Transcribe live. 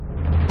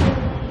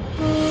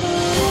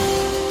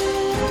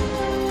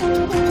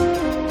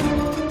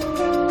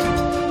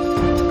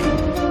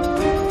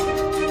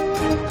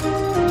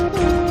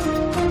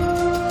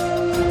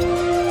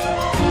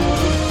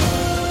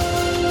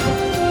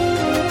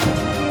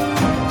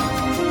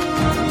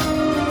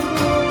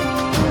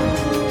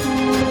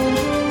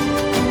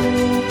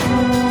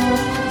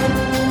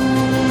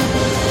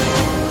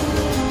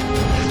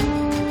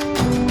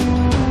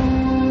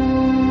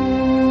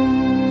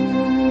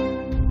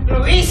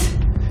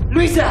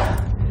Luisa,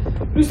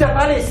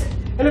 բալես,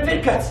 հələ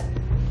վեր կաց,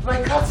 վայ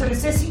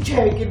կացրես, ես ինչ է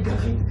եկել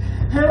գխին,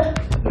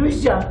 Լույս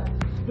ջան,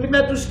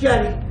 մետ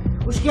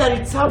ուշկյարի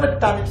ծավըտ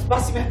տանեմ,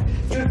 սպասի մետ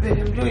ջուր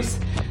բերեմ, Լույս,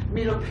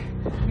 մի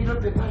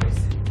ռոպե բալես,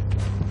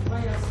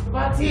 վայ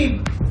աստվածիմ,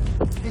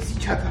 ես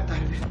ինչա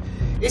կատարվել,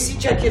 ես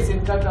ինչա կեզ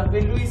եմ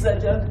կատարվել, Լույսա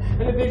ջան,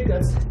 հələ վեր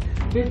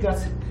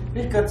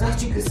կաց,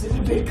 աղջիկս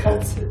հələ վեր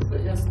կաց,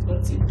 վայ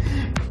աստվածիմ,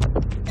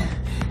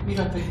 մի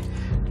ռոպե,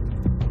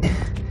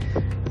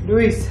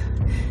 Լույս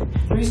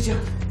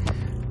ջան,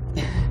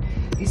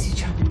 ես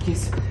ինչա եմ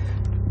կեզ,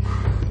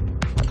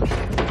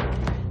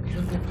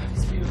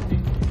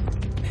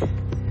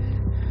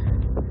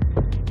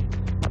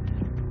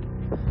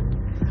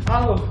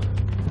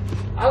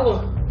 Ալո,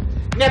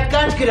 միատ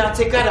կանչ գրած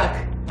է կարակ։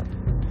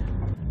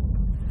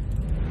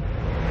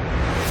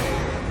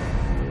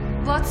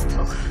 Ված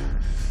թող,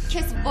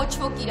 կեզ ոչ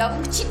ոք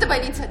իրավունք չի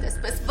տվել ինձ հետ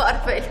այսպես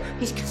վարվել։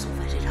 Իսկ ես ով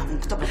էր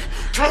իրավունք տվել,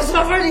 չես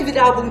ով էր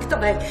իրավունք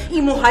տվել,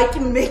 իմ ու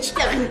Հայկի մեջ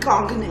տեղին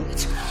կանգնեց։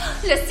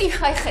 Լսի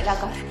հայ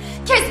խելագար,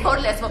 կեզ որ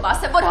լեզվով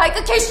ասեմ, որ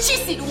Հայկը կեզ չի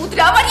սիրում ու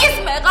դրա համար ես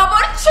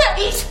մեղավոր չէ։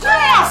 Իսկ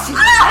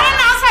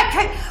չեն ասեք,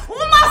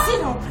 ում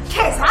ասինում,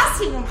 կեզ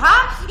ասինում, հա,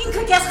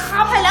 ինքը կեզ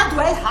խապել է,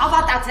 դու էլ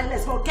հավատացել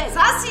ես, որ կեզ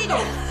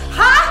ասինում,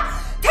 հա,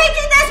 թե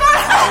գիտես, որ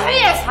հրվի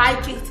ես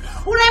Հայկից,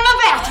 ուրեմն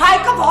վերջ,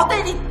 Հայկը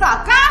ոտերիտ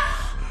տակ, հա,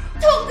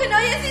 թող գնա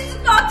ես ինձ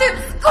վատ եմ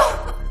զգում,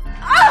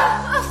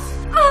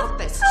 Վատ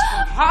ես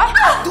զգում, հա,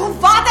 դու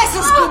վատ ես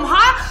զգում,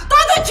 հա,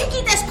 դու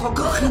չգիտես քո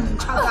գլխին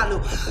ինչ ա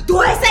գալու,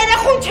 դու ես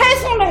երեխուն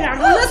չես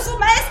ունենալու,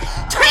 լսում ես,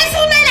 չես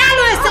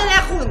ունենալու ես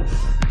երեխուն,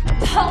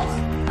 թող,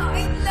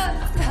 այ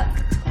լացակ,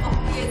 թող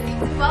ես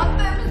ինձ վատ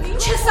եմ,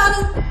 ինչ ես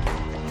անում,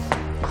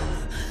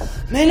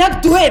 մենակ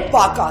դու է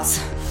պակաս,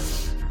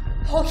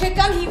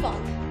 հոգեկան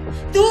հիվանդ,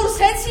 դուրս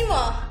հենց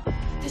հիմա,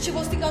 թե չէ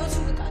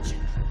ոստիկանություն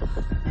կկանչեմ,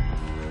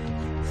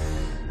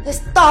 ես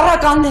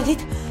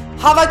տարականներիդ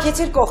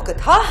հավաքեցիր կողքդ,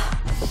 հա,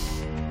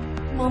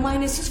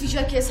 մամային ես ինչ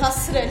վիճակ ես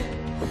հասցրել,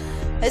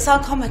 ես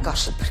անգամ է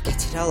կաշտ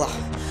բրկեցիր, ալա,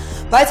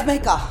 բայց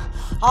մեկա,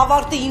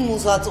 ավարտը իմ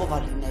ուզածով ա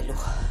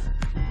լինելու,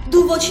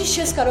 դու ոչինչ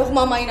չես կարող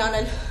մամային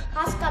անել,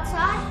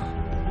 հասկացար,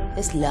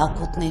 ես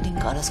լակոտներին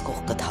կարաս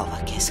կողքդ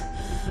հավաքես,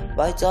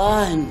 բայց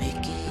այն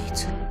մեկից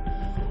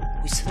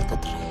հույսդ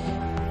կտրի,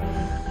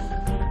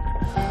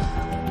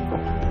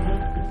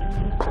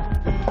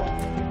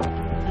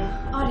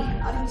 արի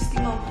միսկի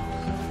մամ,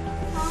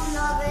 մամ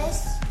լավ ես,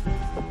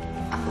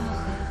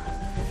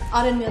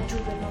 արեն մի հատ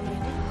ջուր բեր մամային,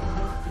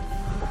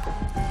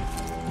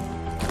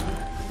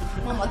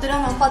 մամա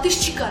դրան անպատիժ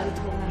չի կարելի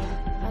թողնել,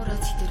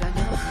 մորացի դրան,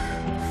 հա,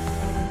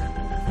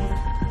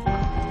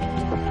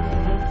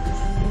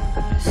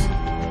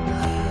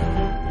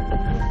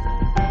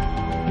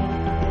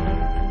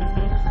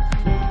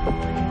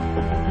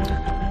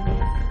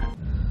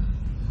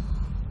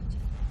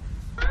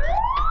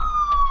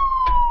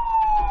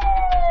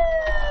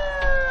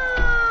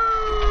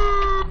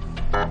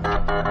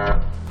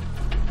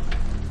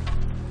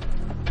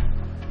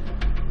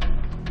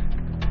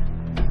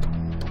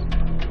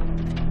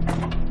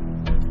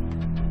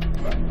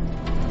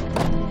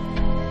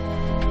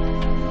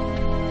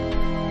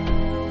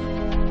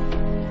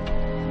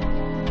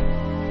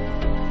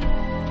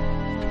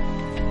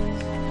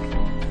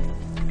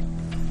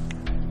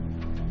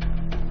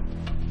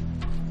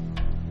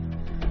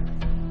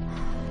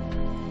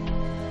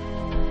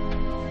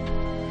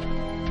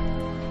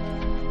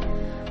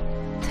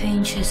 Թե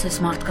ինչ ես ես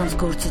մարդկանց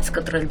գործից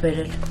կտրել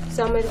բերել։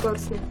 Սա մեր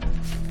գործն է։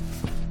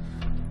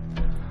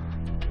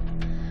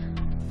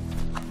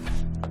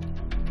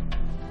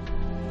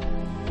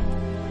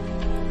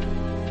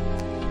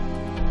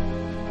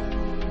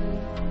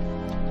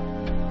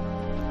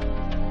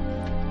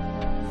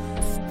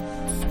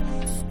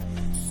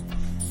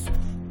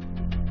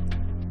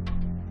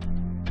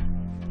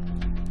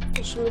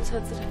 Շունից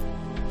հացր է։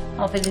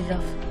 Ավելի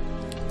լավ։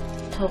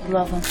 Թող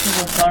լավ անցնի,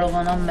 որ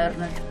կարողանամ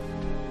մեռնել։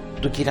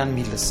 Դուք իրան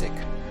մի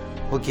լսեք,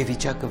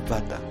 հոգեվիճակը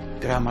վատ է,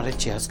 դրա համար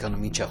չի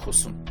հասկանում ինչ է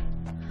խոսում։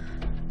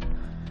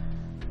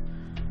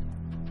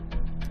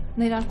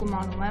 Ներարկում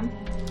անում եմ։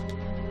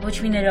 Ոչ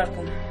մի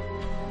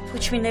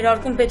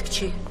ներարկում պետք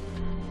չի։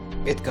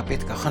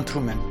 Պետքա,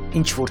 խնդրում եմ,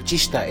 ինչ որ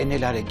ճիշտ է, այն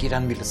էլ արեք,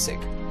 իրան մի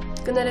լսեք։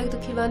 Կներեք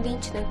դուք հիվանդի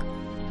ինչն եք։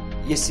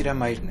 Ես իրա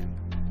մայրն եմ։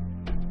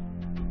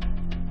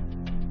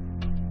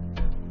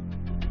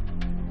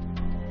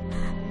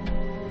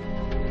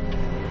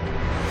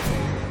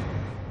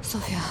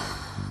 Սոֆիա,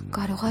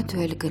 կարող է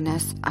դու էլ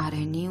գնաս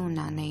Արենի ու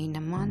Նանեի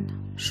նման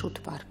շուտ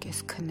պարկես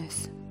քնես։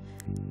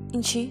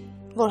 Ինչի,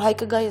 որ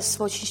Հայկը գա ես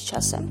ոչինչ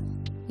չասեմ։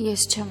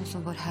 Ես չեմ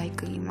ուզում, որ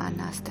Հայկը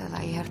իմանա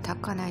Ստելայի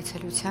հերթական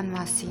այցելության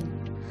մասին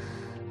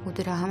ու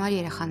դրա համար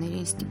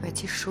երեխաներին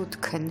ստիպեցի շուտ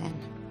քնեն։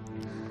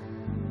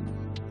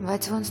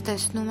 Բայց ոնց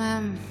տեսնում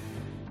եմ…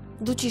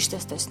 Դու ճիշտ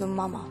ես տեսնում,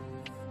 մամա։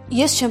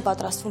 Ես չեմ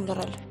պատրաստվում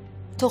լռել։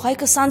 Թող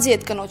Հայկը սանձի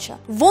այդ կնոջը,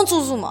 ոնց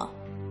ուզում է։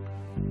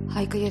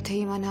 Հայկը եթե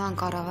իմանա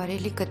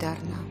անկառավարելի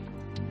կդառնա։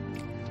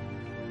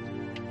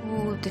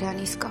 Ու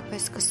դրան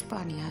իսկապես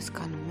կսպանի,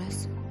 հասկանում ես։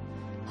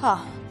 Հա,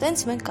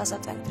 տենց մենք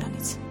կազատվենք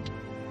դրանից։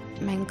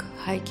 մենք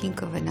Հայկին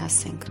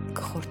կվնասենք,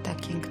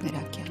 կխորտակենք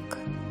նրա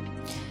կյանքը։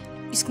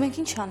 Իսկ մենք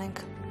ինչ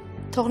անենք։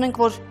 Թողնենք,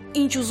 որ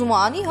ինչ ուզում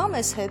անի, հա,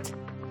 մեզ հետ։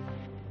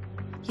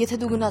 Եթե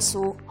դու գնաս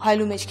ու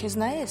հայլու մեջ քեզ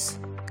նայես,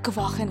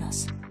 կվախենաս։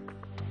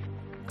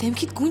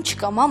 Դեմքիդ գույն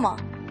չկա, մամա։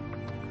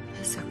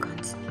 Հեսա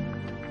կանցնի։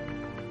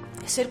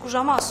 Այս 2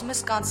 ժամը ասում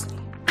ես կանցնի։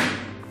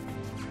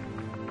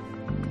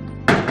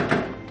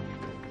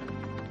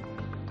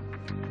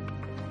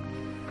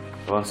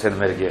 Ոնց են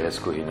մեր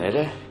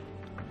գեղեցկուհիները։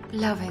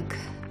 Լավ ենք։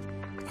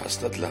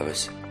 Հաստատ լավ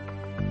ես։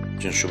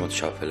 Ճնշումդ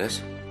չափել ես։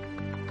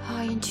 Հա,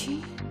 ինչի։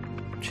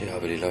 Չի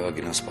ավելի լավ է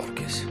գնաս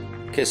պարկես։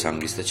 Քեզ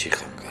հանգիստը չի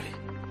խանգարի։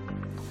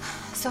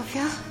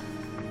 Սոֆիա,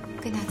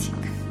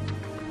 գնացինք։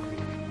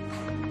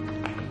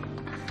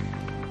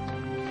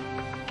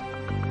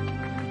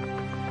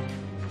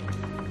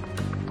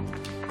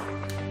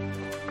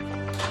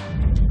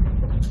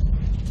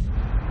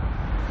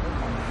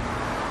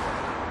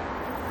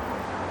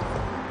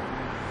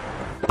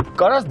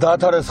 Կարաս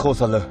դադարես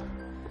խոսալը։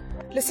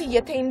 Լսի,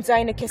 եթե իմ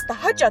ձայնը քեզ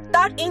տհաճ է,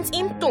 տար ինձ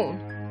իմ տուն։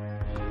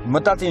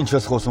 Մտածի ինչ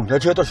ես խոսում, թե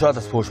չէ հետո շատ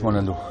ես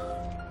փոշմանելու։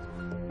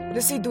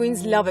 Լսի, դու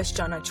ինձ լավ ես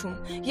ճանաչում։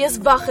 Ես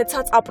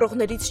վախեցած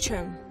ապրողներից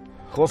չեմ։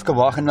 Խոսքը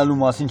վախենալու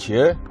մասին չի,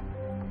 է։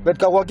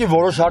 Պետք է ուղղակի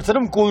որոշ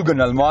հարցերում կուլ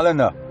գնալ,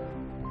 Մալենա։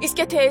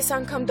 Իսկ եթե այս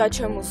անգամ դա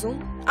չեմ ուզում,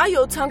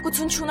 այո,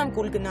 ցանկություն չունեմ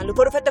կուլ գնալու,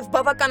 որովհետև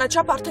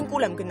բավականաչափ արդեն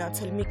կուլ եմ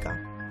գնացել, Միկա։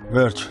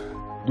 Վերջ,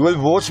 դու էլ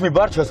ոչ մի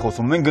բառ չես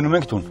խոսում, մենք գնում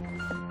ենք տուն։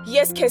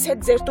 Ես քեզ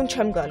հետ ձեր տուն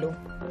չեմ գալու։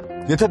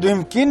 Եթե դու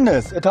իմ կինն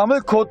ես, այդ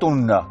համել քո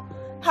տունն է։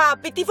 Հա,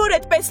 պիտի որ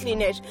այդպես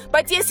լիներ,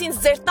 բայց ես ինձ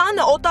ձեր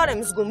տանը օտար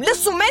եմ զգում,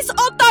 լսում ես,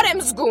 օտար եմ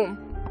զգում։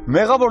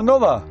 Մեղավոր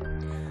նովա։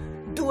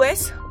 Դու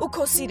ես ու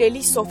քո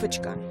սիրելի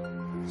Սոֆիչկան։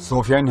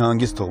 Սոֆիային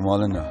հանգիստ թող,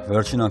 Մալենա,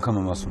 վերջին անգամ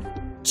եմ ասում։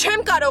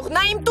 Չեմ կարող,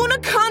 նա իմ տունը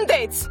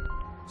քանդեց։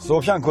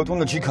 Սոֆիան քո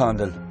տունը չի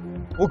քանդել։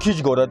 Ու քիչ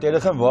գորատ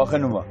երեխան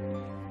վախենում է։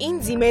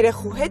 Ինձ իմ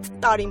երեխու հետ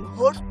տար իմ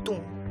հոր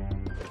տուն։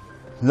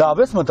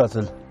 Լավ ես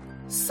մտածել։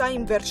 Սա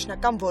իմ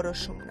վերջնական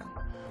որոշումն է։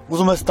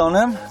 Ուզում ես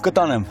տանեմ,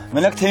 կտանեմ։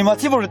 Մենակ թե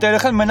իմացի, որ այդ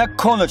երեխան մենակ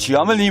քոնը չի,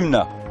 ամել իմն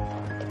է։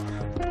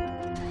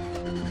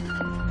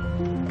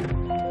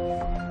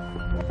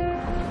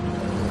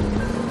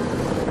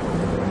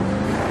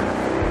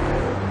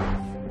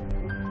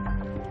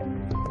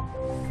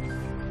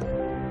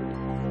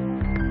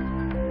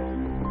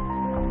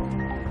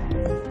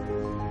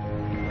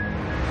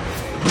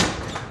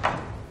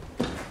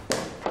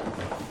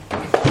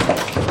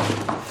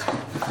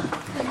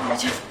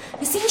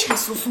 Ես ինչ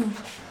ես ուզում։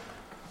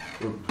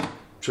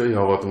 Չէի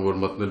հավատում, որ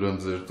մտնելու եմ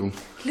ձեր տուն։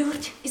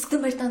 Լուրջ, իսկ դու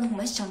մեր տանը ում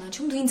ես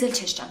ճանաչում, դու ինձ էլ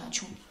չես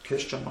ճանաչում։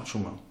 Քեզ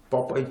ճանաչում եմ,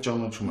 պապայիդ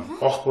ճանաչում եմ,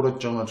 աղբորդ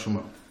ճանաչում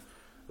եմ։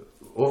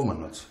 Ով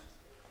մնաց։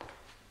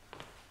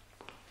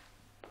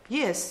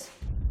 Ես։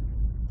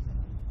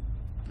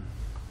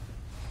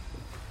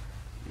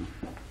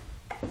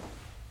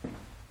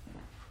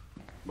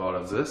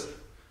 Բարև ձեզ։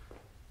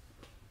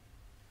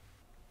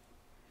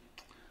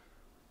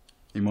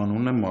 Իմ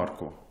անունն է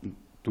Մարկո։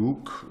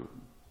 Դուք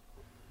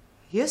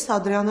Ես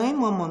Ադրիանայի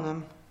մաման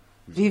եմ,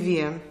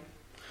 Вивиан.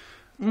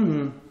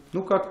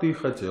 Ну как ты и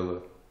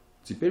хотела.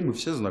 Теперь мы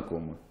все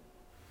знакомы.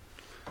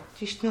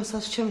 Ճիշտն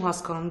ասած չեմ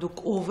հասկանում,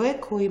 դուք ով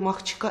եք ու իմ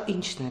աղջիկա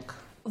ինչն եք։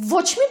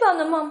 Ոչ մի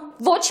բանը, մամ,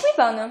 ոչ մի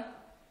բանը։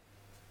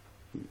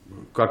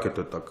 Как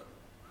это так?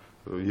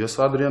 Ես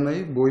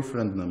Ադրիանայի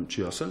boyfriend-ն եմ,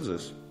 չի ասել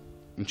ձեզ։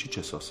 Ինչի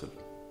չես ասել։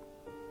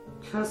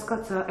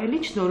 Չհասկացա, էլ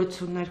ինչ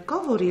նորություններ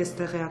կա, որ ես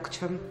տեղյակ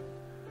չեմ։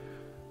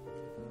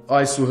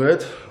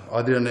 Այսուհետ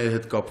Ադրիանայի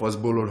հետ կապված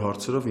բոլոր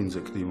հարցերով ինձ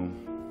եք դիմում։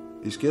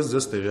 Իսկ ես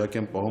ձեզ տեղյակ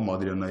եմ պահում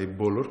Ադրիանայի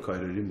բոլոր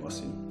քայլերի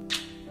մասին։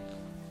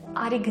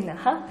 Արի գնա,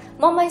 հա։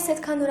 Մամայիս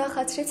այդքան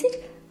ուրախացրեցիր,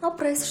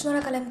 ապրես,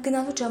 շնորհակալ եմ,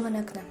 գնալու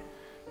ժամանակն է։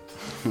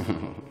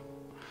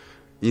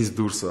 Ինձ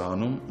դուրս է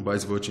հանում,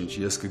 բայց ոչինչ,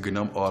 ես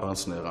կգնամ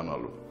առանց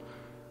նեղանալու,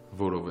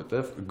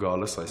 որովհետև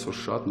գալս այսօր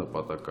շատ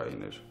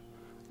նպատակային էր։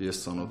 Ես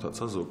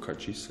ծանոթացա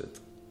զոքաչիս հետ։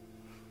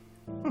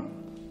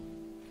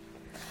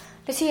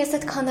 Լսի, ես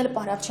այդքան էլ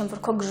պարապ չեմ, որ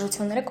քո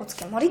գժությունները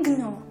կոծկեմ, արի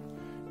գնա։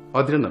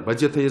 Ադրիանա, բայց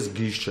եթե ես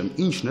գիժ չեմ,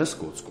 ինչն ես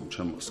կոծկում,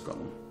 չեմ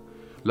հասկանում։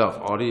 Լավ,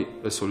 արի,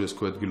 այսօր ես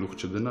քո հետ գլուխ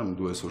չդնամ,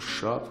 դու այսօր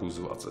շատ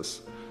հուզված ես։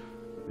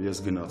 Ես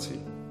գնացի։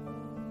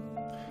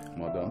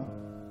 Մադամ։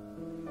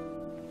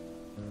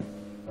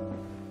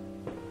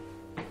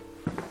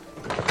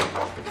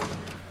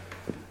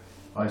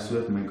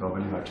 Այսուհետ մենք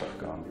ավելի հաճախ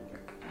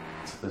կհանդիպենք։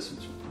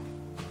 Ցտեսություն։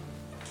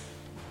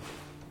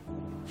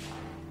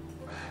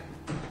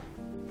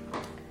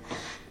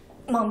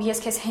 Մամ, ես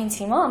քեզ հենց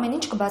հիմա ամեն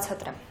ինչ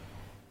կբացատրեմ։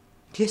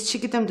 Ես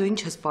չգիտեմ դու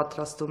ինչ ես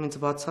պատրաստում ինձ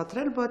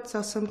բացատրել, բայց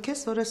ասեմ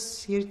քեզ, որ այս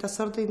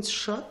երիտասարդը ինձ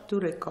շատ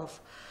դուր եկավ։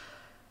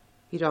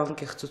 Իր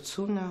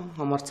անկեղծությունը,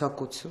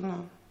 համարձակությունը,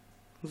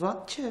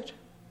 վատ չէր։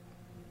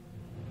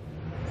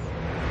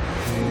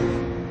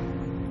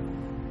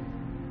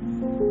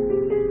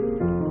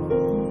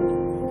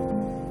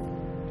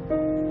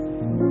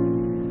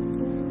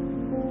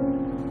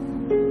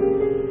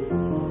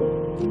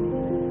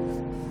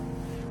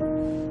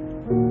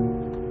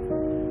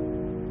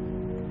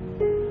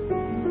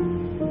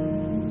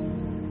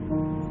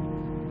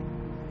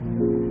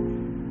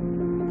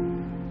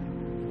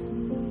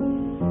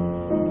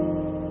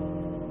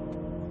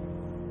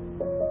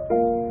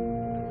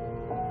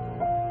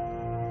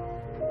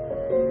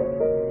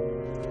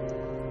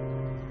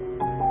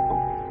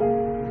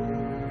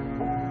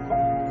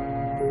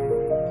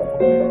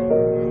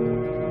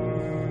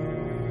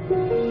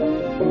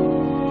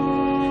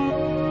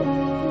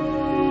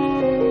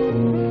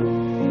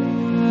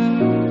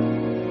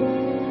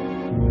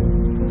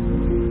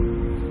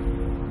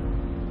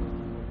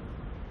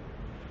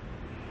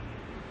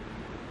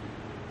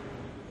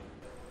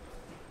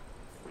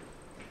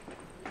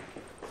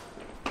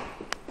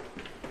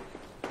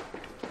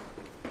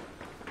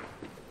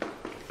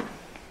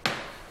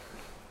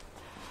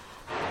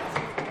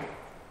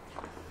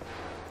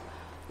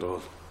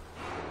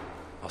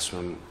 ասում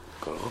եմ,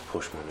 կարող է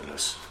փոշմանել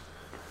ես։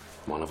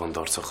 Մանավանդ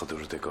Արցախը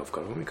դուրս եկավ,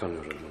 կարող մի քանի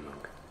օր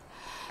մնանք։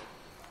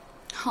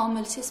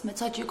 Համելս ես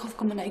մեծ աճիկով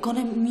կմնայի,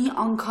 գոնե մի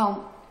անգամ,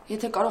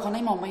 եթե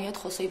կարողանայի մամայի հետ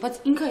խոսեի, բայց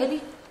ինքը էլի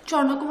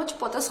շարունակում է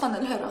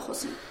չպատասխանել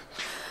հեռախոսին։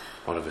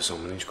 Արևես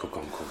ամեն ինչ քո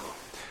կամքով է։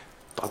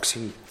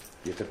 Տաքսին,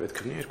 եթե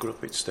պետք լինի, 2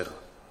 րոպեից ստեղ է։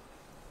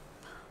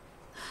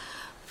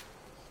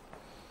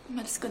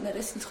 Մելս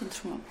կներես ինձ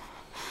խնդրում եմ։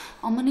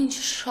 Ամեն ինչ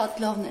շատ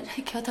լավն էր,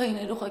 հեքիաթային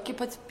էր ուղղակի,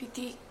 բայց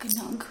պիտի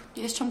գնանք։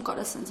 Ես չեմ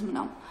կարող սենց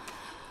մնամ։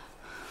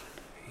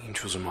 Ինչ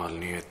ուզում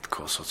ալնի այդ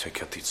քո ասած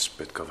հեքիաթից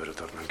պետք է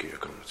վերադառնանք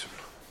իրականություն։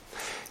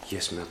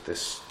 Ես մի հատ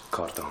էս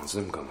քարտը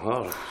հանձնեմ կամ հա։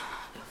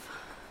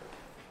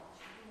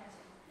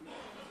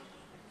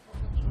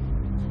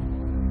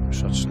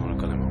 Շատ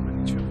շնորհակալ եմ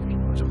ամեն ինչի համար,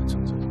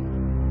 հաջողության ձեզ։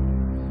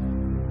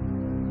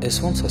 Էս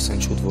ոնց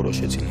ասեն շուտ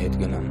որոշեցին հետ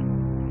գնան։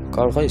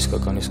 Կարող է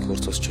իսկական իսկ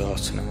գործս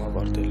չհասցնեմ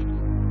ավարտել։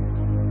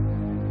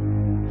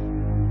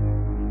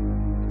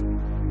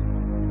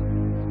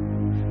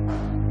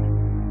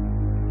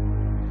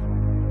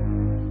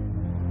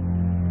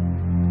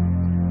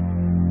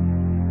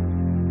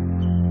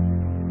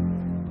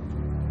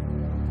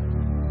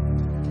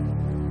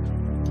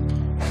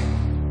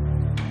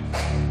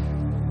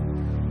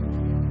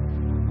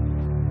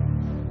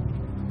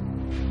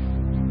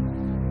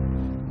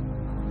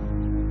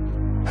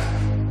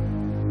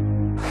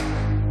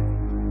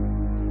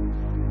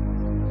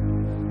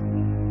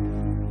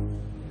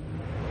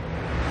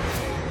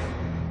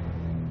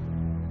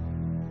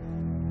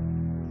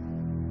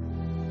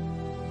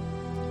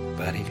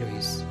 Բարի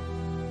Լուիս։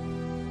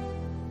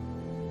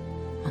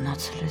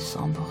 Մնացել ես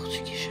ամբողջ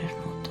գիշեր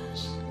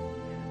մոտս։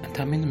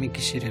 Ընդամենը մի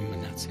գիշեր եմ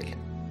մնացել։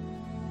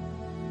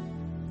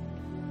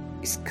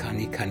 Իսկ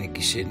քանի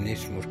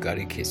գիշերներ որ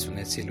կարիք ես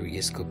ունեցել ու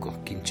ես քո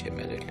կողքին չեմ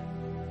եղել։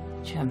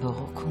 Չեմ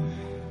բողոքում։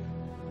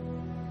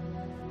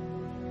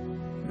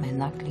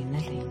 Մենակ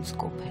լինելը ինձ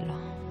կոփել է։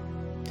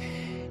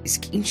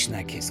 Իսկ ի՞նչն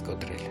է քեզ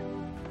կոտրել։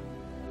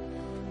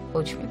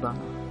 Ոչ մի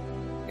բան։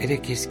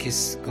 Երեք ես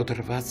քեզ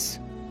կոտրված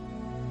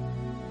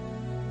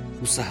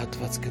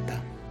Ուսահատված գտա։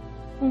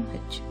 Ում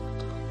հետ չի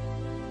գտա։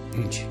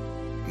 Ինչ,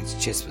 ինձ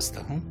չես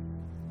վստահում։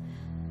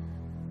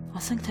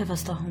 Ասենք թե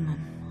վստահում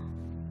եմ։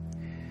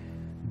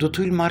 Դու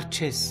թույլ մարդ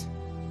չես։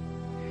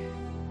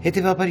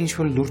 Հետևաբար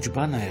ինչ-որ լուրջ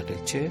բան ա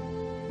եղել, չէ՞,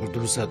 որ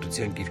դու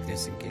ուսահատության գիրկն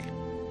ես ընկել։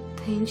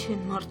 Թե ինչ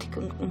են մարդիկ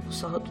ընկնում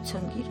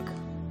ուսահատության գիրկը։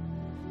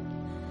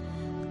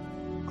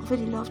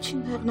 Ավելի լավ չի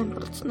մեռնեն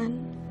բրծնեն։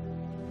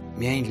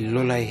 Միայն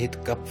Լոլայի հետ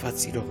կապված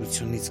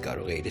իրողությունից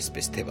կարող է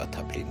այսպես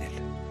թևաթափ լինել։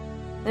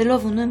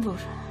 Լավ ունեմ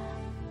որ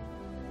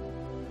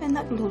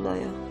մենակ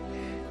Լոլայա։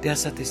 Դե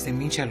ասա տեսնեմ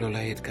ինչ է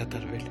Լոլայի հետ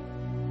կատարվել։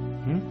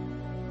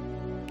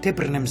 Թե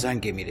բռնեմ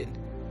զանգեմ իրեն։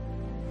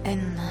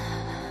 Են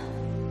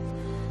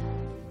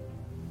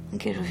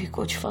ընկերովի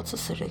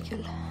կոչվածս էր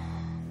եկել։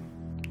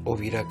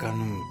 Ով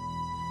իրականում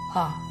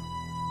Հա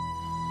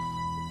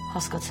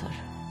հասկացար։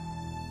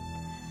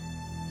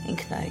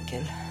 Ինքն է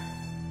եկել։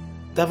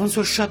 Դա ոնց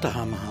որ շատ է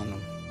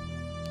համահանում։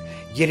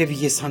 Երևի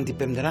ես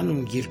հանդիպեմ նրան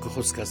ու երկու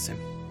խոսք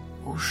ասեմ։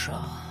 Ուշա։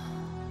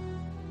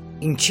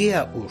 Ինչի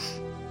է ուշ։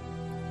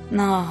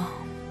 Նա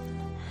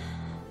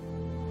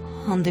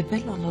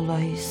հանդիպել է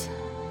Լոլայիս։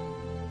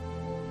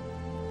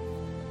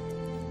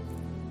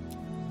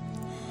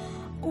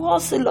 Ու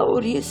ասել է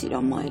որ ես իր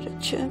մայրը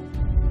չեմ։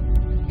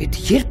 Էդ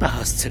երբ է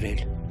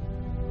հասցրել։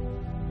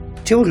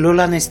 Չէ որ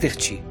Լոլան էստեղ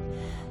չի։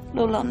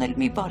 Լոլան էլ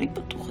մի բարի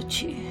պտուղը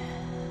չի։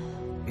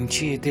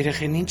 Ինչի է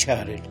երեխեն ինչ է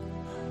արել։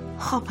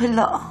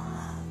 Խաբել է։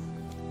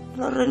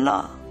 Լռել է։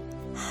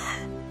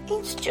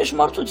 Ինձ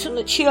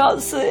ճշմարտությունը չի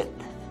ասել։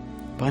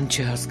 Բան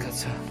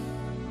չհասկացա։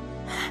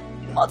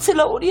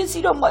 Իմացել է որ ես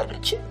իր մայրը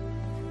չեմ։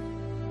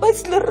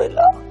 Բայց լռել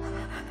է։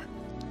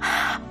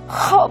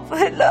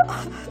 Խաբել է։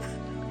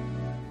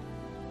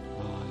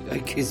 Այ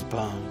քեզ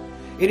բան։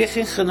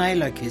 Երեխեն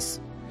խնայել է քեզ։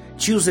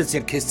 Չի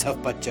ուզեցել քեզ ցավ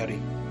պատճառի։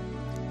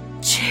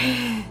 Չէ։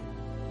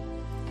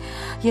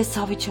 Ես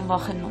ցավի չեմ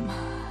վախենում։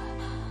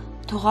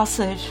 Թող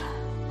ասեր։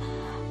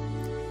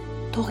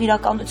 Թող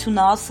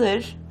իրականությունը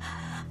ասեր։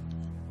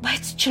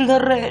 Բայց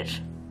չլռեր,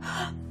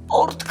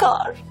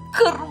 պորտկար,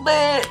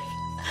 կռվեր,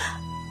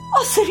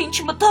 ասեր ինչ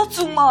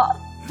մտածում է,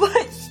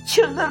 բայց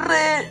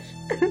չլռեր։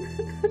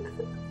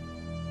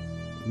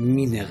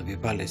 Մի նեղվի,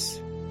 բալես,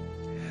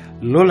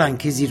 Լոլան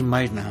քեզ իր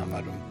մայրն է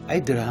համարում,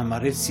 այդ դրա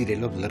համար էլ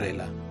սիրելով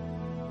լռել է։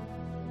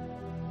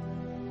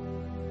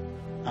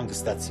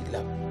 Հանգստացի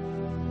լավ։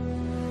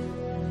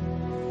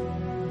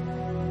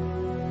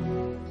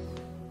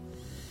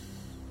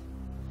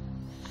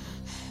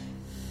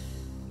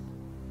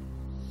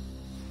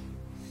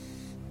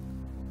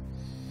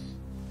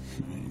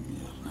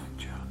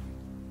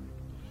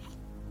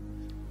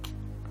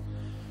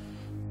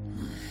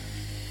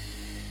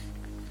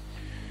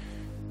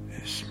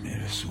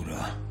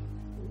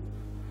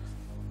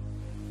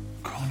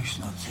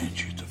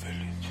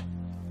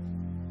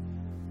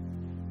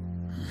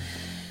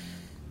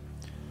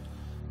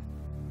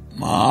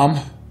 Mom?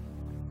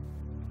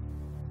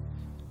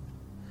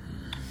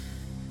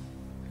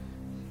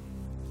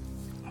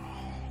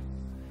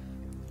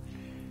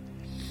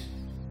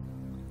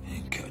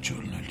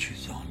 չի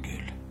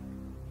զանգել։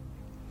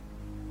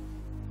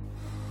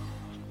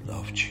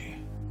 Լավ չի։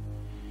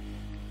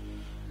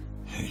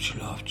 Հեչ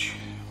լավ չի։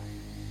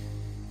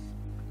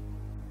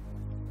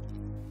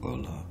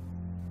 Ոլա։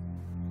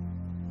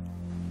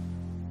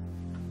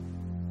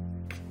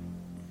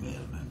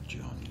 Մերմեմ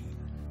ջանի,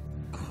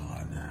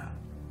 քանա։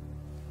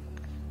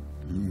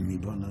 Մի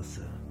բան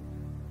ասա։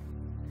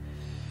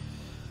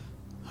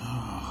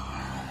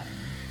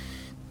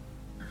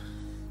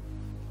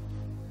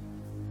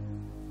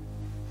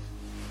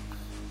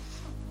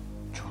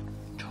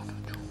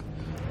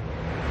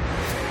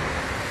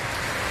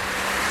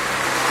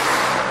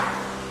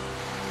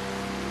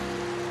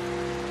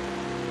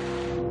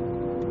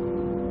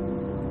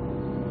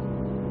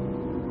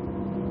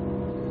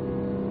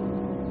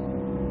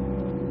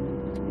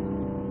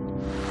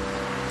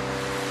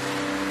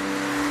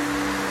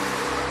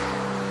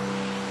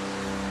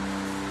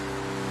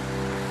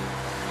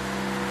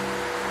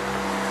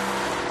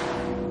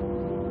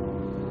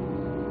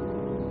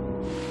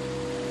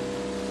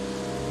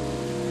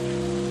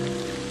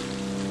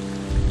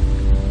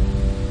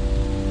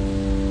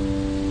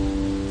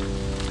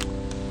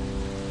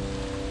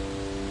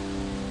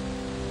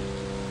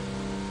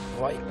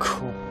 Վայ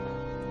քո։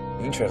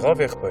 Ինչ եղավ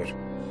եղբայր։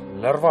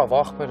 Լրվավ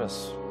ախպերս։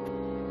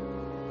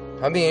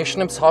 Հանդի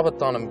եշնեմ ցավը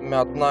տանեմ, մի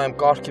հատ նայեմ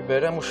կարգի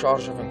բերեմ ու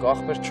շարժվենք,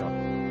 ախպեր ջան։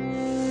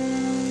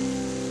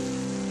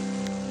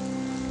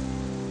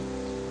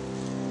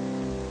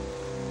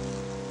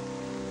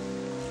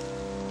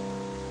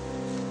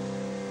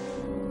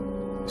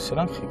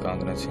 Սրանք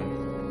խիկանդրեցին։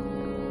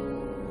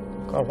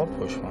 Կարող է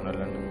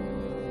փոշմանել են։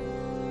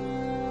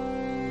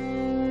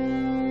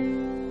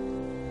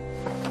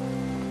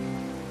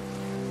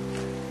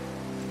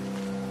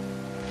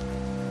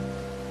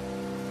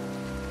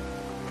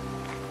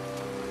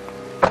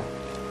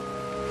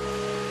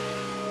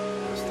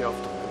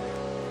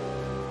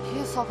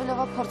 Ես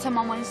ավելավա փորձեմ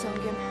մամային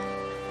զանգեմ։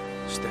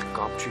 Ստեղ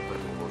կապ չի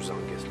բռնում, որ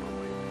զանգես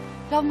մամային։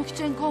 Լավ, մի քիչ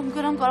այն կողմ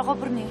գրամ, կարողա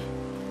բռնի։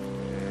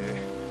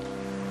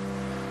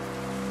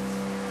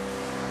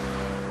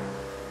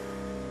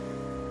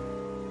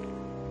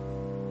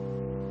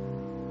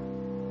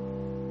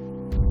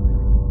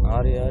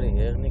 Արի,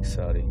 եղնիկս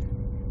արի։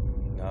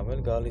 Լավ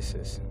էլ գալիս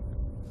ես։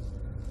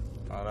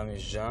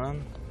 Արամիս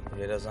ջան,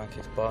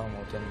 երազանքից պահը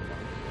մոտենում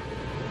եմ։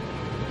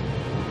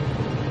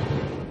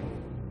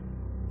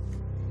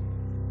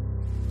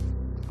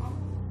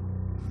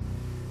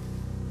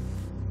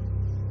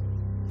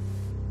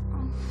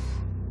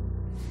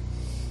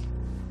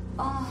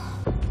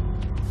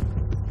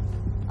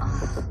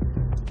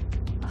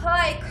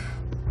 Հայկ։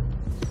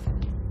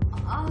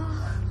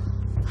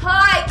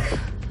 Հայկ։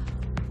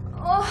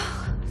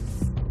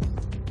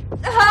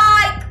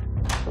 Հայկ։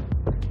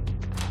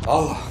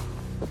 Ալա։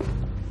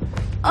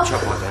 Ինչա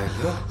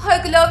պատահել,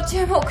 Հայկ լավ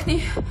չեմ օգնի։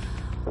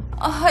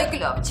 Հայկ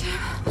լավ չեմ։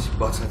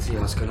 Բացացի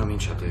հասկանամ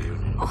ինչա տեղի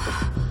ունենում։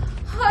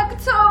 Հայկ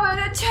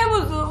ցավերը չեմ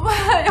ուզում։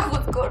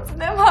 Երախոտ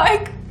գործնեմ,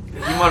 Հայկ։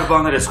 Հիմար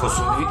բաներ ես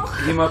խոսում,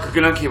 հիմա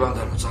կգնանք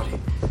հիվանդանոց, արի։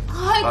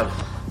 Հայկ։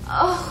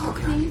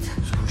 Օգնից։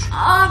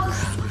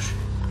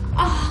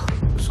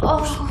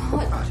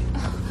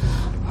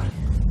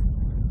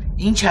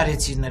 Ինչ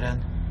արեցի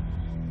նրան։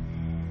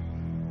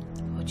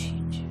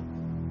 Ոչինչ։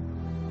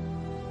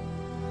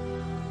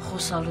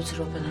 Խոսալուց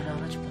րոպեներ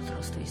առաջ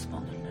պատրաստ էի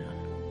սպանել նրան։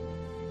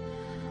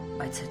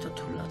 Բայց հետո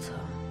թուլացա։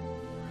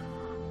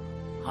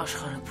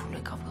 Աշխարհը փուլ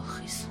եկավ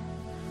գլխիս։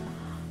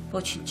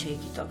 Ոչինչ չէի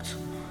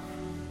գիտակցում։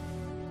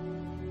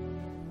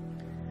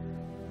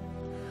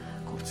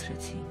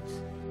 Կորցրեցի ինձ։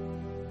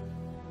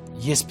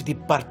 Ես պիտի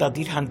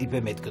պարտադիր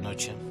հանդիպեմ այդ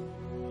կնոջը։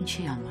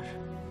 Ինչի համար։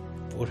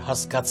 Որ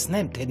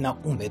հասկացնեմ, թե նա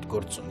ում հետ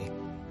գործ ունի,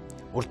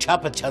 որ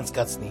չափը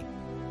չանցկացնի։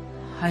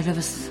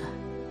 Այլևս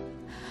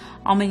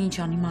ամեն ինչ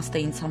անիմաստ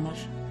է ինձ համար։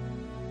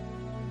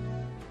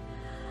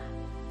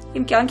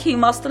 Իմ կյանքի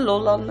իմաստը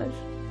Լոլան էր։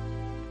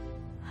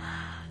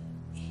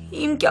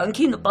 Իմ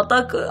կյանքի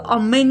նպատակը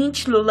ամեն ինչ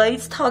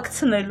Լոլայից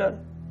թաքցնելը։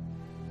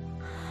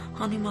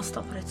 Անիմաստ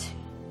ապրեցի։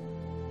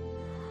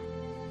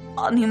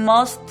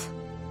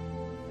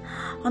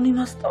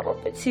 Անիմաստ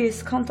ապրեցի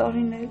այսքան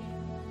տարիներ։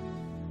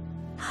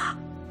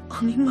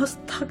 Անիմաստ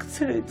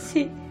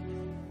թաքցրեցի։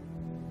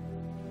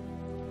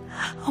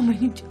 Ամեն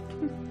ինչ։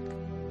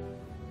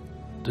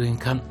 Դու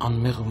ինքան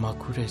անմեղ ու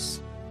մաքուր ես,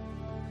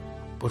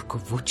 որ քո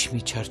ոչ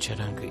մի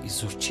չարչարանքը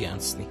իզուր չի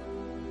անցնի։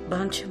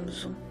 Բան չեմ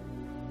ուզում։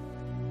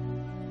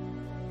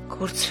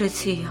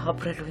 Կորցրեցի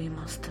ապրելու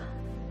իմաստը։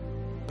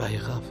 Բա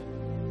եղավ։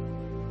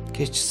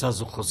 Քեզ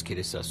չսազու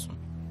խոսքեր ես ասում։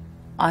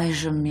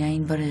 Այժմ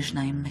միայն վրեժն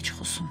է իմ մեջ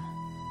խոսում։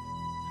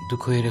 Դու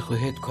քո երեխու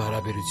հետ քո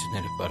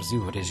հարաբերությունները բարձի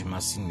վրեժի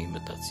մասին մի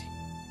մտածի։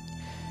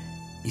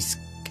 Իսկ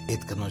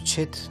այդ կնոջ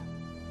հետ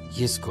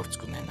ես գործ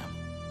կունենամ։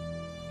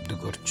 Դու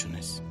գործ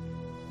չունես։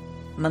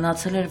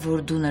 Մնացել էր, որ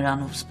դու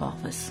նրանով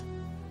զբաղվես։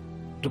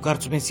 Դու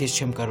կարծում ես ես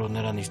չեմ կարող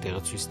նրան իր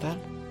տեղը ցույց տալ։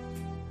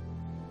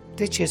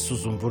 Դե չես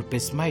ուզում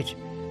որպես մայր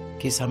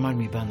քեզ համար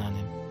մի բան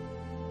անեմ։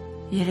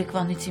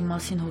 Երեկվանից իմ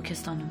մասին հոգ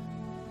ես տանում։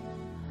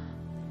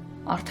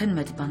 Արդեն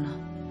մեծ բան է։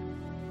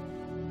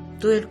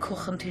 Դու էլ քո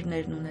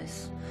խնդիրներն ունես։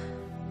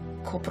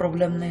 քո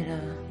խնդիրները,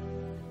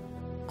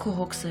 քո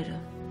հոգսերը,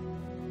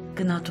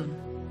 գնատուն,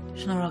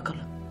 շնորհակալ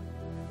եմ,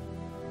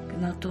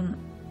 գնատուն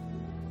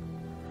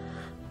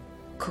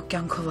քո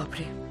կյանքով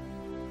ապրի,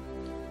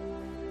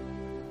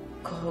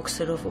 քո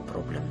հոգսերով ու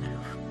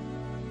խնդիրներով։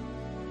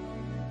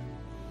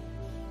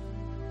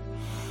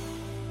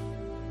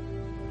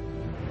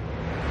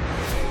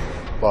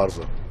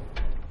 Պարզը։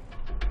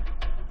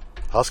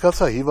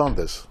 Հասկացա հիվանդ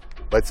ես,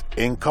 բայց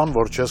այնքան,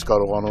 որ չես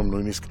կարողանում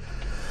նույնիսկ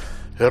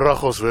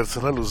հեռախոս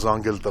վերցնել ու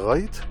զանգել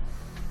տղայիդ,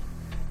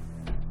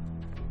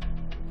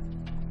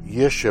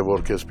 ես չէ, որ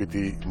քեզ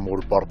պիտի մոր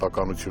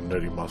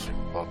պարտականությունների մասին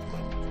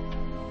պատմեմ։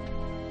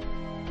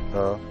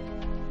 Հա։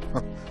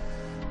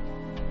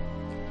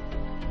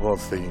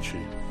 Ոնց թե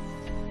ինչի։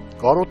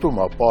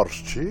 Կարոտում ա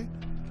պարզ չի,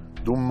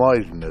 դու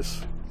մայրն ես,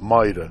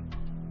 մայրը։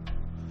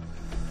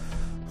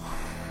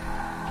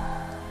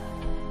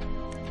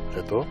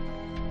 Հետո։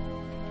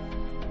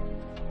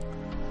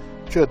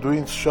 Չէ, դու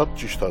ինձ շատ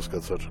ճիշտ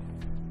հասկացար։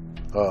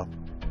 Հա,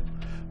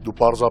 դու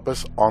պարզապես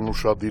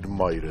անուշադիր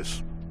մայր ես,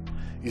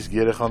 իսկ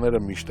երեխաները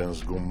միշտ են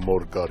զգում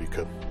մոր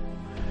կարիքը։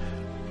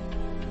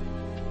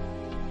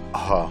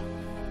 Հա,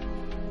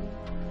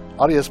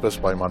 արի եսպես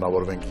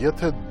պայմանավորվենք,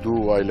 եթե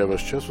դու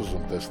այլևս չես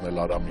ուզում տեսնել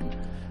Արամին,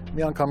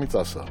 մի անգամից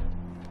ասա։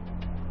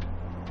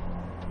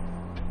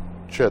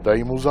 Չէ, դա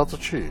իմ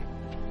ուզածը չի,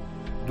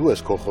 դու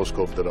ես քո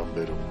խոսքով դրան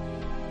բերում։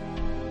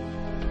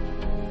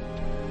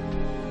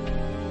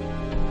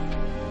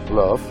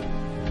 Լավ։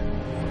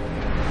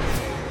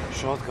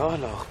 Շատ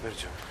գալ ախպեր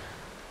ջան։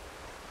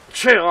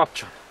 Չէ, աղբ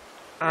ջան։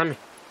 Ամի։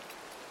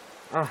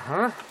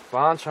 Ահա,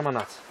 բան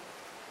չմնաց։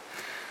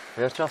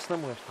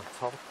 Վերջացնեմ ու երթամ,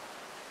 ցավ։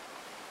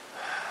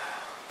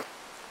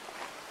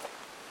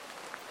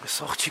 Այս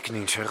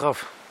աղջիկն ինչ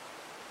եղավ։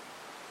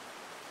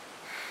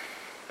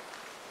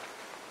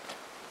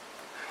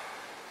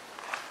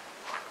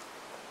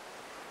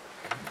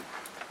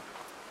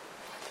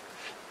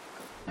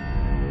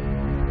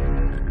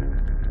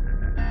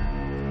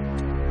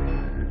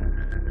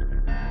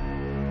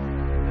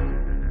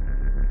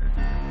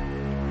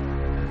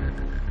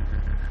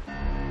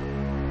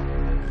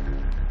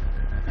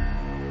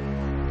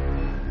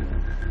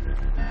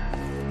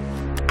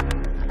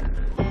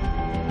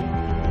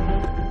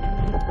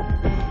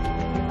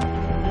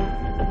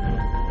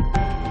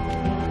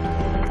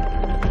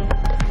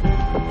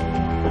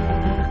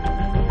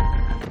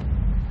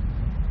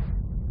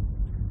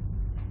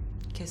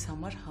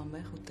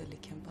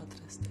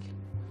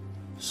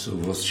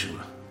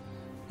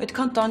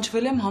 Այդքան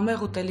տանջվել եմ, համեղ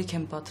ուտելիք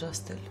եմ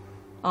պատրաստել։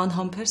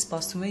 Անհամբեր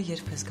սպասում եմ,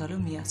 երբ ես գալու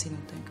միասին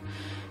ուտենք։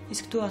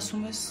 Իսկ դու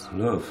ասում ես…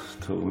 Լավ,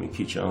 թող մի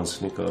քիչ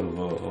անցնի, կարող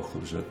է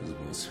ախորժակը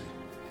զբաղվի։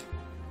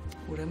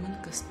 Ուրեմն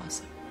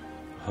կսպասեմ։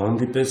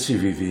 Հանդիպեցի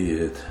Վիվիի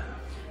հետ։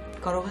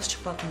 Կարող ես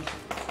չպատմել։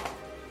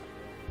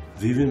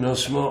 Վիվին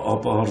ասում է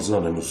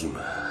ապահարզան եմ ուզում։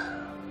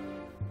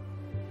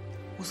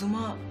 Ուզում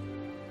է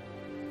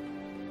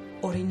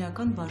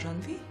օրինական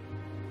բաժանվի։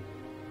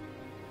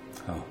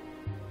 Հա։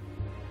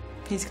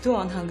 Իսկ դու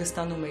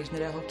անհանգստանում էիր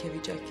նրա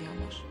հոգեվիճակի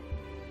համար։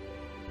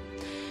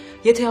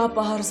 Եթե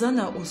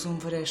ապահարզանը ուզում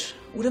վրեր,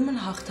 ուրեմն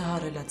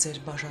հաղթահարել է ձեր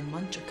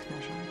բաժանման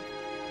ճգնաժամը։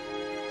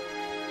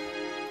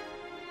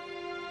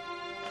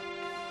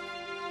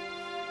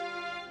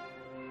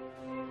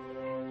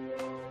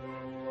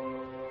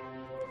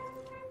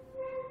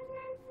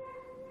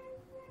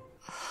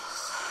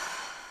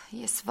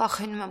 Ես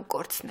վախենում եմ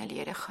կորցնել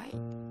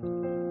երեխային։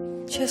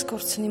 Չես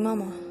կորցնի,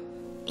 մամա։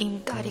 Իմ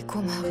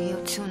տարիքում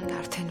հղիությունն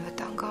արդեն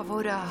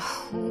վտանգավոր է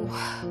ու…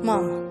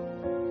 Մամ,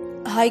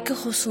 Հայկը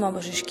խոսում է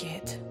բժշկի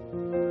հետ։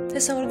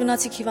 Տեսա, որ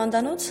գնացիք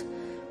հիվանդանոց,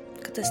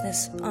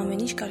 կտեսնես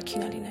ամեն ինչ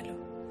կարգին է լինելու։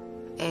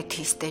 Էդ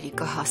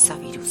հիստերիկը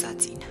հասավ իր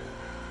ուզածին։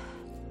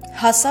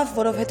 Հասավ,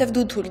 որովհետև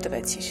դու թույլ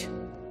տվեցիր։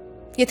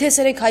 Եթե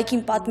ես երեք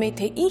Հայկին պատմեի,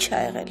 թե ինչ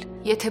ա եղել։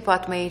 Եթե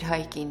պատմեիր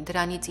Հայկին,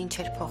 դրանից ինչ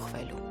էր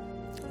փոխվելու։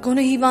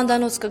 Գոնե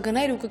հիվանդանոց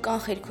կգնայր ու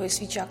կկանխեր քո այս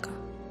վիճակը։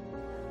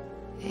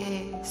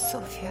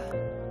 Սոֆիա։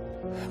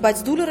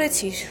 Բայց դու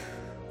լրեցիր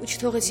ու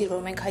չթողեցիր,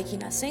 որ մենք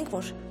Հայկին ասենք,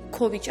 որ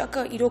քո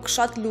վիճակը իրոք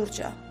շատ լուրջ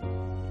է։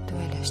 Դու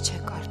էլ ես չէ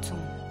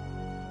կարծում,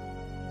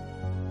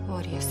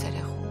 որ ես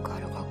երեխուն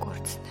կարող ա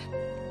կորցնել։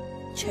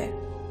 Չէ։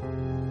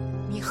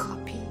 Մի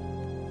խաբի։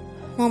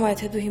 Մամա,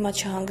 եթե դու հիմա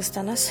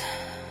չհանգստանաս,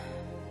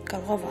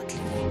 կարող է վատ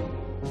լինի։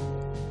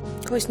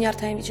 Քո այս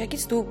նյարդային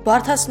վիճակից դու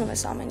բարդացնում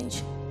ես ամեն ինչ։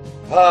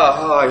 Հա,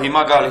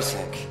 հիմա գալիս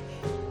ենք։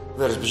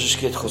 Վերջ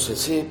բժշկի հետ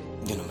խոսեցի,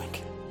 գնում ենք։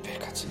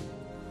 Վերկաց։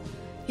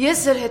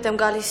 Ես ձեր հետ եմ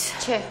գալիս։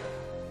 Չէ։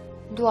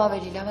 Դու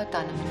ավելի լավ է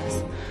տանը մնաս։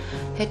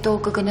 Հետո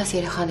կգնաս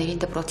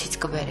երեխաներին դպրոցից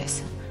կբերես։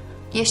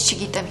 Ես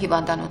չգիտեմ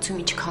հիվանդանոցում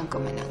ինչքան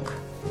կմնանք։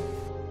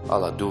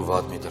 Ալա դու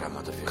վատ մի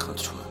դրամատվի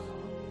խնդրում եմ։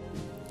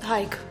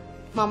 Հայկ,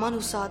 մաման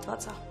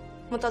հուսահատված է։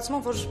 Մտածում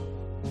եմ, որ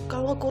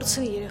կարող է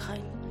կորցնի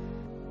երեխային։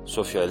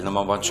 Սոֆիա, էլ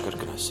նման բան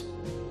չկրկնես։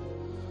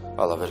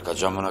 Ալա վերկա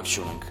ժամանակ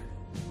չունենք։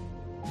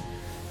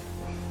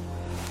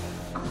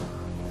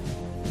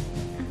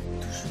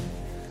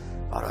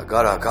 Արագ,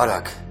 արագ,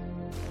 արագ։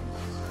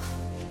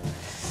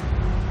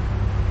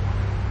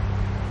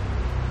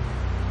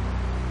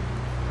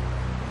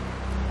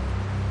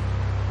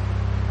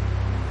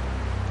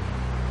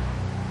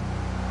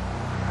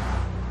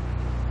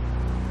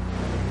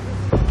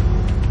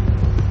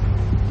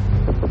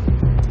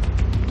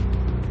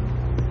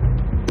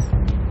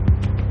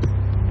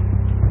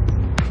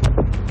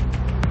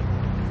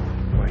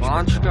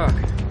 Բան չկա,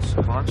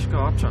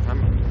 ապչան,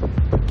 համ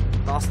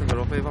 15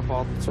 րոպեվա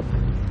պատմություն։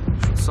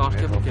 Շուտ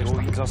սարքեմ ու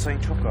կերստան։ Ինձ ասա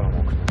ինչով կարամ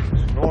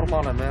օգնել։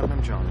 Նորմալ է,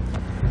 մեռնեմ ջան։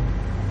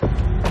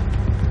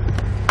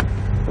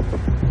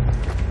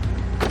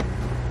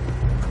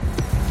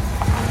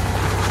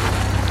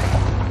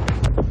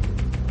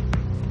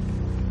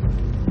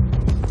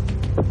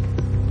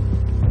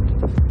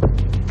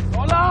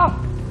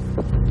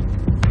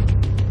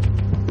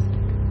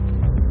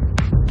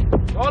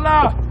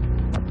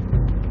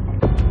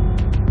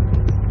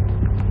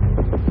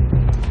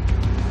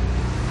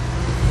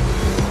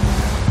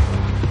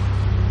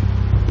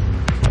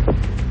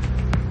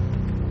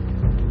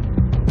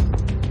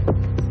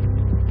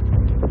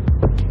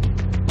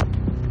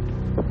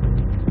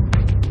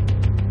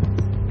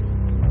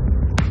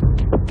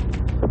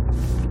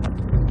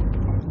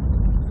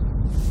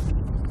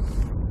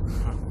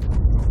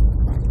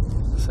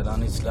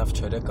 Լավ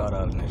չերը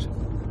կարարներ։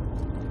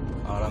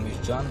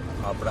 Արամիս ջան,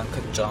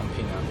 ապրանքը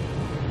ճամփին է։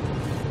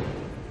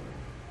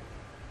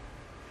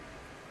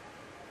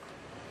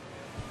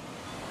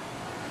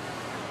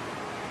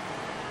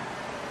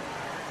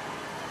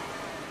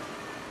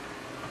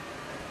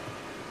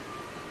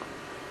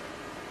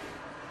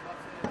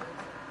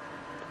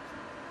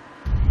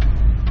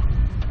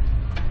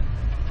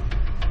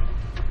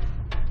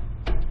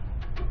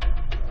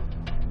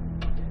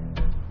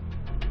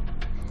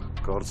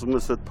 Կարծում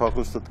ես այդ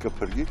փախուստդ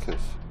կփրկի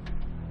քեզ։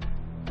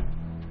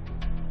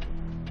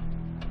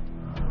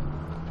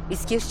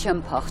 Իսկ ես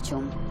չեմ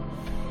փախչում։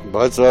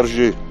 Բայց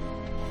արժի։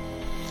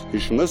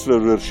 Հիշում ես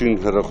վերջին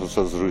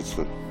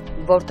հեռախոսազրույցը։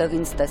 Որտեղ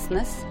ինձ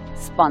տեսնես,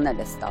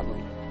 սպանել ես տալու։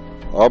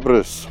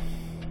 Ապրես,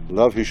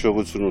 լավ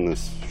հիշողություն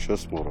ունես,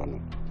 չես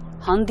մոռանում։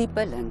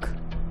 Հանդիպել ենք։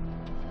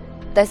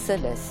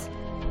 Տեսել ես։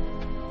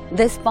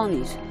 Դե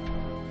սպանիր։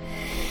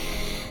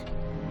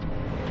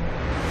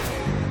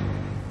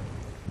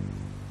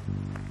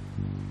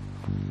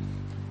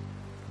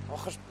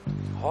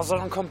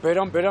 Հազար անգամ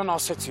բերան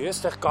ասեցի,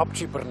 այստեղ կապ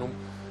չի բռնում,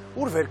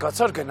 ուր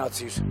վերկացար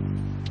գնացիր։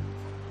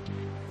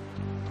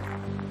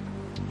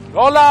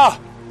 Լոլա!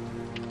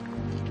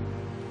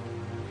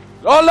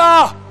 Լոլա!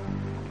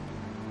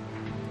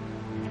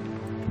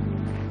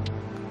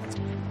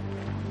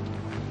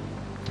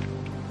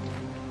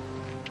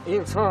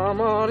 Ինձ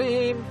համար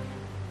իմ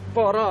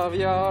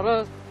բարավյարը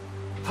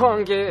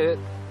թանկ է,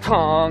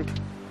 թանկ։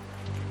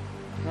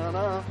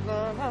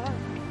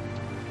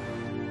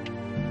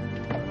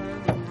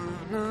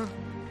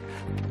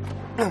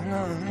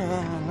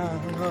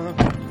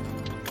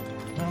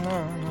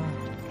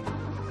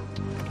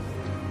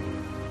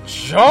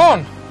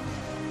 Ջան!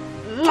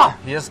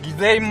 Ես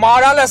գիտեի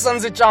մարալ ես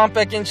ընձի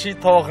ճամպեկին չի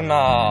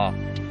թողնա։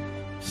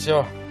 Всё։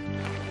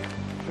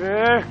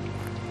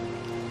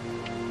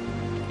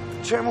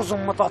 Չեմ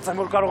ուզում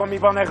մտածեմ, որ կարող է մի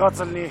բան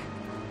եղած լինի։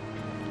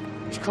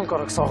 Ինչքան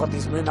կարող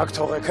սաղատից մենակ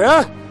թողեք, հա?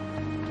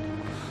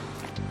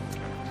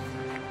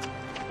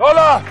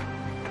 Լոլա!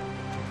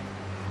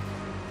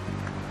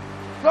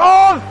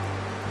 Լոլ!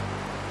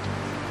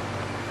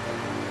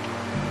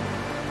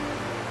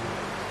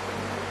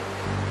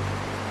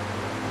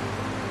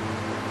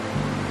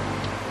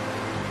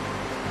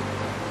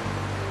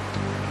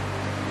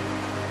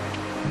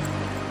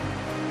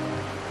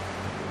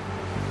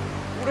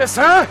 Ուր ես,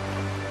 հա?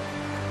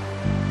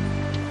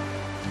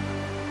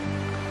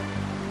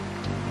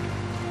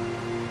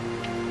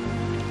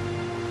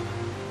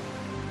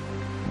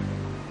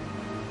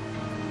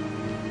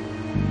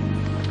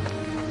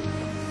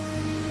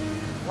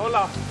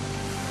 Լոլա!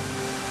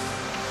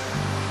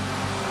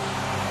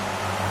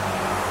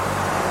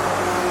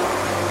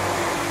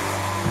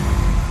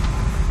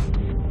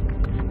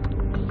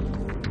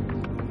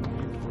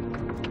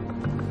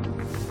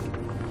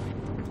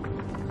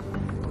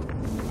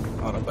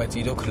 Բայց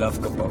իրոք լավ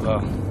կպաղա։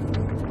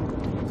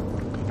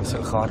 Ես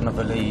էլ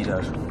խառնվել էի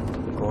իրար։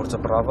 Գործը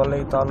պրավալ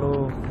էի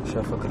տալու,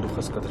 շեֆը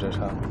գլուխս կդրեր,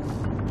 հա։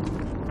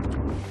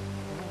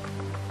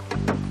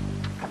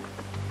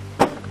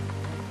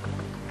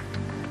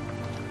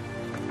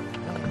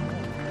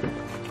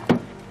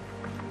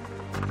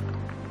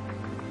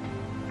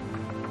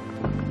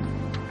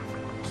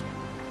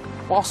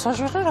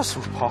 Պասաժիրները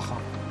սուր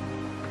փախան։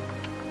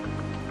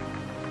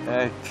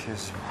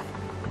 Քեզ։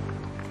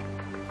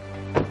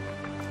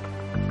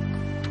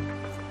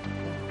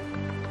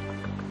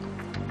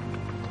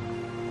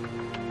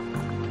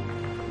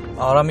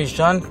 Արամիս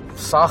ջան,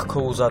 սաղ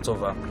քո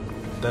ուզածով է,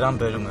 դրան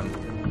բերում եմ։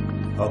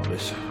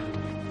 Ապրես,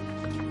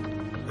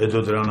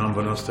 հետո դրան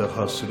անվնաս տեղ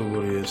հասցրու,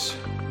 որ ես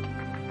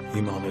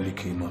իմ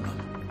անելիքը իմանամ։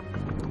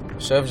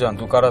 Շեֆ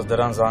ջան, դու կարաս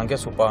դրան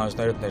զանգես ու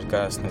պահանջներդ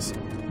ներկայացնես։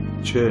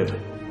 Չէ,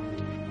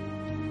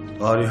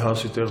 արի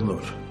հասի տեղ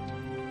նոր,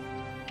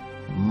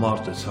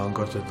 մարդ ես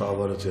հանկարծ է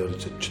տավարը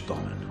ձերից է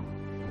չտանեն։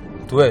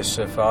 Դու ես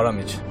շեֆ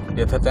Արամիչ,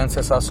 եթե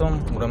տենց ես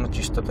ասում, ուրեմն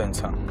ճիշտը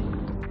տենց է։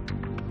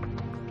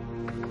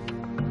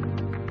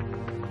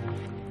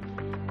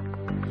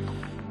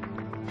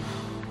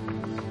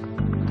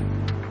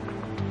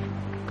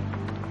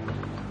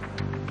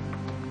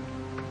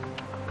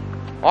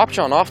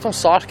 Ապչան, ավտոն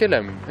սարքել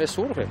եմ, ես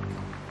ուր է։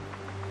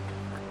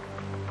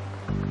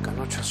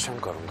 Կնոջս չեմ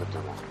կարող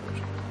գտնել ախպեր։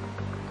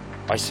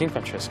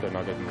 Այսինքն չես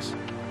գնալ այդպես։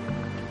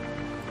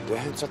 Դե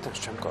հենց այդպես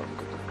չեմ կարող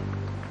գտնել։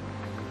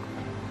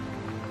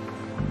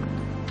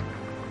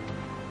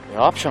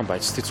 Ապշան,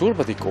 բայց ստից ուր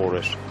պետք է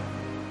կորեր։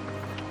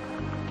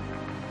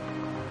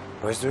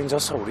 Բայց դու ինձ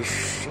ասա, ուրիշ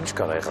ինչ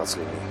կարող եղած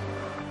լինի։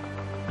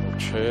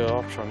 Չէ,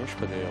 ապշան, ինչ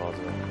պետք է եղած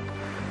լինի։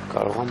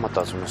 Կարող եմ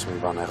մտածում ես մի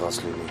բան եղած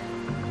լինի։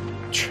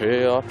 Չէ,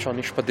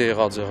 ապշան, ինչ պետք է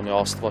եղած եղնի,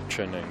 Աստված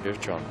չեն են, գեր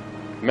ջան։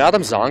 Մի հատ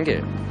եմ զանգ է։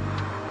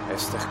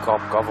 Այստեղ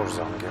կապ կա, որ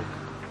զանգ եմ։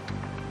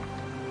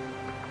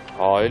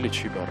 Հա, էլի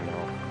չի բեռնի,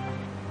 հա։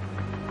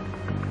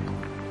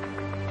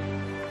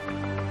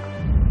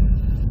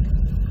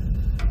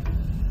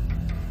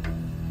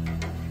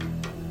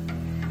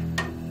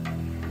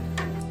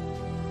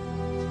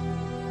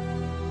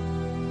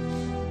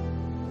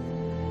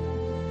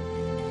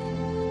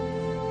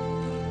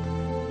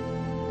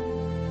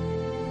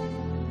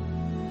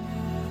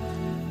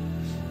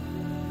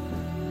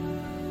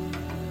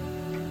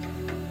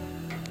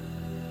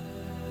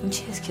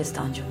 Ինչի ես քեզ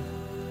տանջում։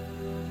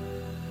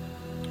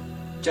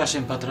 Ճաշ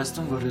եմ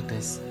պատրաստում, որ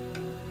ուտես։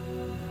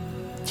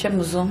 Չեմ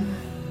ուզում,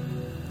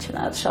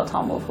 չնայած շատ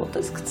համով հոտ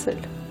ես գցել։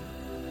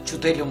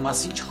 Չուտելու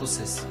մասին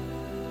չխոսես։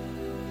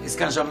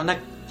 Այսքան ժամանակ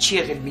չի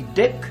եղել մի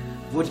դեպք,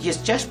 որ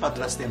ես ճաշ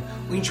պատրաստեմ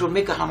ու ինչ որ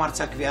մեկը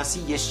համարձակվի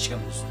ասի ես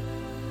չեմ ուզում։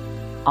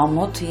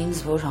 Ամոթ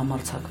ինձ որ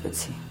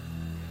համարձակվեցի։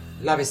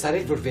 Լավ ես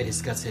արել, որ վեր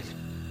ես գացել։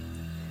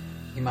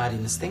 Հիմա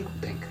արի նստենք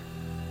ուտենք։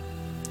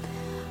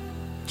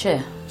 Չէ,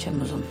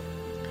 չեմ ուզում։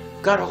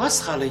 Կարող ես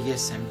սխալը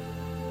ես եմ։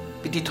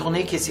 Պիտի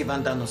թողնեի քեզ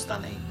հիվանդանոց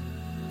տանեին։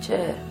 Չէ,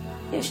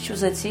 ես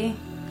չուզեցի,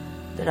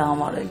 դրա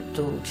համար էլ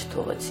դու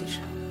չթողեցիր։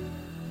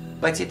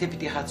 Բայց եթե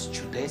պիտի հաց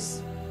չուտես,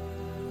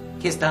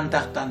 քեզ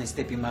դանդաղ տանես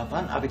դեպի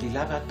մահվան, ավելի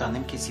լավ է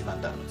տանեմ քեզ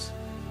հիվանդանոց։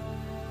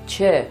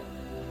 Չէ։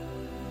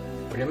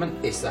 Ուրեմն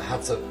էսա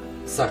հացը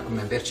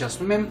սարկում եմ,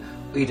 վերջացնում եմ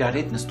ու իրար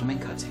հետ նստում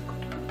ենք հաց ենք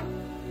ուտում։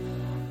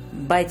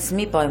 Բայց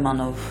մի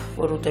պայմանով,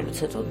 որ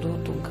ուտելուց հետո դու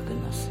տուն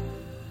կգնաս։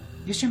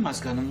 Ես չեմ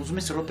հասկանում, ուզում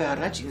ես րոպե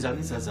առաջ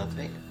ինձանից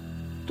ազատվել։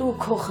 Դու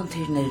քո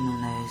խնդիրներն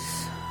ունես,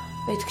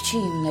 պետք չի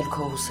իմնել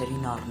քո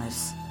ուսերին առնես։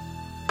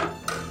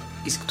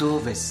 Իսկ դու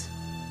ով ես,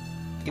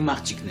 իմ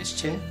աղջիկն ես,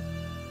 չէ՞։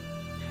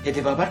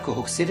 Հետևաբար քո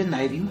հոգսերը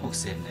նաև իմ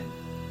հոգսերն են։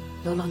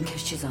 Լոլան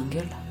քեզ չի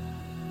զանգել։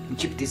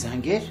 Ինչի պիտի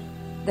զանգեր։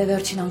 Դե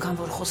վերջին անգամ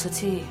որ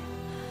խոսեցի,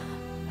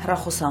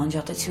 հեռախոսը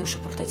անջատեցի ու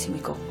շպրտեցի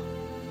մի կողմ։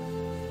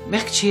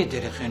 Մեղք չի է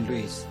երեխեն,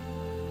 Լուիզ։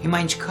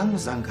 Հիմա ինչքան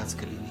զանգած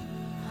կլինի։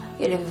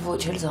 Երևի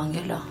ոչ էլ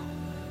զանգել է։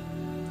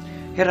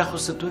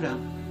 Հեռախոսը դուր է։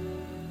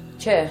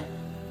 Չէ,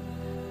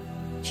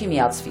 չի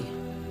միացվի։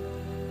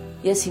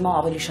 Ես հիմա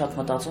ավելի շատ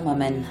մտածում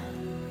եմ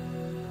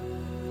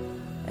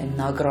այն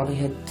նագրավի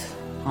հետ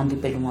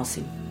հանդիպելու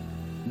մասին։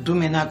 Դու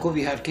մենակով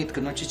իհարկե այդ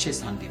կնոջը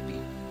չես հանդիպի։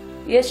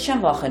 Ես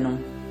չեմ վախենում։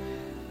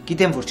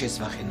 Գիտեմ, որ չես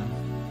վախենում։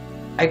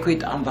 Այ քո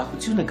այդ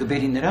անվախությունը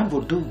կբերի նրան,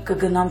 որ դու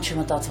կգնամ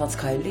չմտածված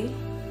քայլի։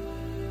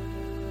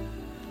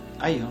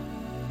 Այո։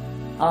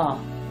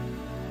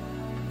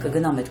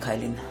 Կգնամ այդ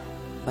քայլին,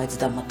 բայց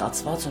դա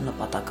մտածված ու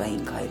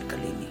նպատակային քայլ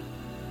կլինի։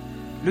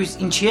 Լույս,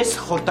 ինչի ես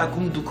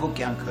խորտակում դու քո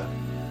կյանքը։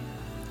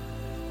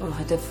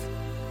 Որովհետև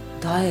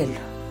դա էլ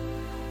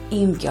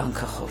իմ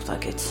կյանքը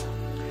խորտակեց։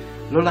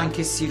 Լոլան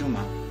քեզ սիրում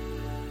է։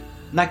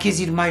 Նա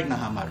քեզ իր մայրն է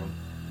համարում։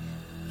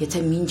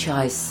 Եթե մինչ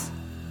այս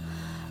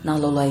նա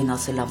Լոլային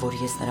ասելա, որ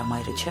ես նրա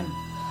մայրը չեմ,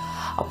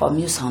 ապա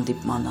մյուս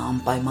հանդիպմանը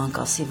անպայման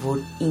կասի,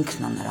 որ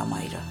ինքն է նրա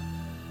մայրը։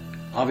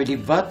 Ավելի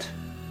վատ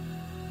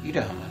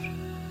իր համար։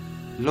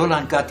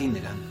 Լոլան կատի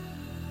նրան,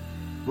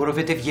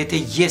 որովհետև եթե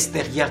ես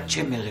տեղյակ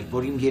չեմ եղել,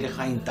 որ իմ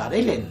երեխային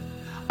տարել են,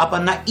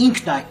 ապա նա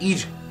ինքն է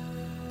իր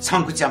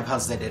ցանկությամբ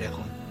հանձնել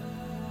երեխուն։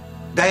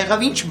 Դա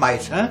եղավ ինչ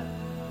մայր, հա։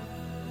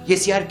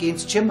 Ես իհարկե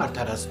ինձ չեմ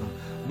արդարացնում,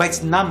 բայց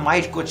նա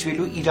մայր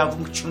կոչվելու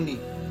իրավունք չունի։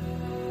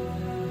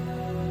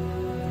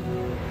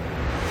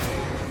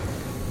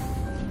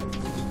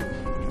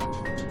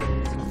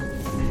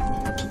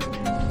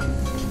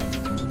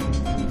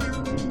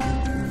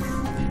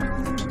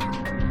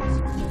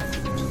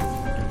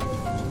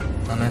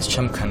 Անես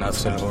չեմ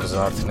քնացրել, որ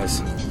զարթնես։